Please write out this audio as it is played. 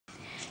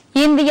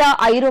India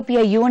ஐரோப்பிய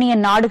union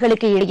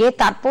நாடுகளுக்கு இடையே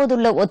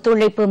தற்போதுள்ள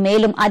ஒத்துழைப்பு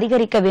மேலும்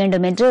அதிகரிக்க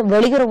வேண்டும் என்று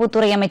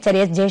வெளியுறவுத்துறை அமைச்சர்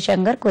எஸ்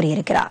ஜெய்சங்கர்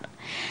கூறியிருக்கிறார்.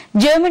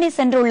 ஜெர்மனி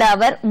சென்றுள்ள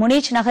அவர்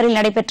முனிச் நகரில்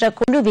நடைபெற்ற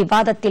குழு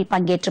விவாதத்தில்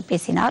பங்கேற்று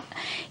பேசினார்.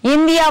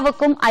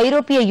 இந்தியாவுக்கும்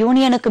ஐரோப்பிய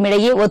யூனியனுக்கும்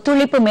இடையே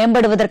ஒத்துழைப்பு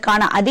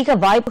மேம்படுவதற்கான அதிக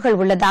வாய்ப்புகள்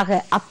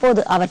உள்ளதாக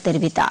அப்போது அவர்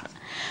தெரிவித்தார்.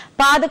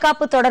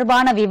 பாதுகாப்பு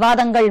தொடர்பான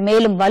விவாதங்கள்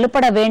மேலும்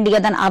வலுப்பட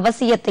வேண்டியதன்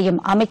அவசியத்தையும்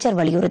அமைச்சர்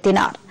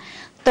வலியுறுத்தினார்.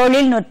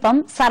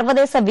 தொழில்நுட்பம்,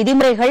 சர்வதேச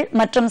விதிமுறைகள்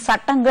மற்றும்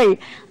சட்டங்கள்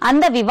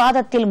அந்த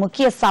விவாதத்தில்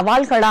முக்கிய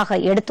சவால்களாக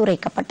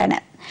எடுத்துரைக்கப்பட்டன.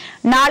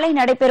 நாளை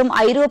நடைபெறும்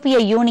ஐரோப்பிய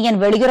யூனியன்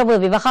வெளியுறவு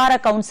விவகார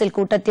கவுன்சில்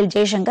கூட்டத்தில்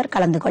ஜெய்சங்கர்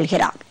கலந்து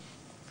கொள்கிறார்.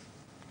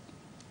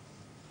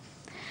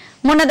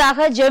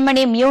 முன்னதாக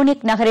ஜெர்மனி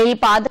மியூனிக் நகரில்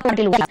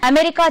பாதுகாப்பில்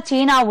அமெரிக்கா,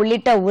 சீனா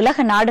உள்ளிட்ட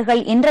உலக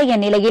நாடுகள் இன்றைய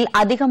நிலையில்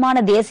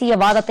அதிகமான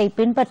தேசியவாதத்தை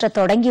பின்பற்ற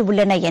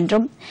தொடங்கியுள்ளன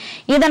என்றும்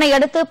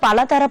இதனையடுத்து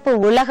பலதரப்பு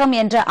உலகம்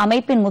என்ற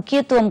அமைப்பின்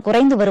முக்கியத்துவம்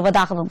குறைந்து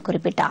வருவதாகவும்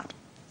குறிப்பிட்டார்.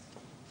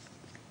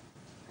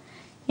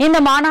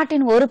 இந்த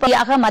மாநாட்டின் ஒரு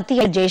பகுதியாக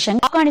மத்திய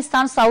ஜெய்சங்கர்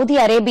ஆப்கானிஸ்தான், சவுதி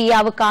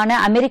அரேபியாவுக்கான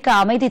அமெரிக்க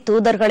அமைதி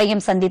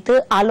தூதர்களையும்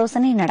சந்தித்து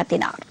ஆலோசனை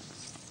நடத்தினார்.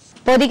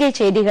 பொதிகை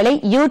செய்திகளை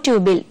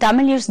யூடியூபில்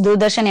தமிழ் நியூஸ்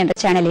தூர்தர்ஷன் என்ற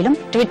சேனலிலும்,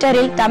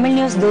 ட்விட்டரில் Tamil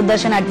news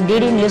Doordarshan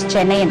 @DD News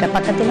Chennai என்ற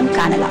பக்கத்திலும்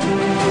காணலாம்.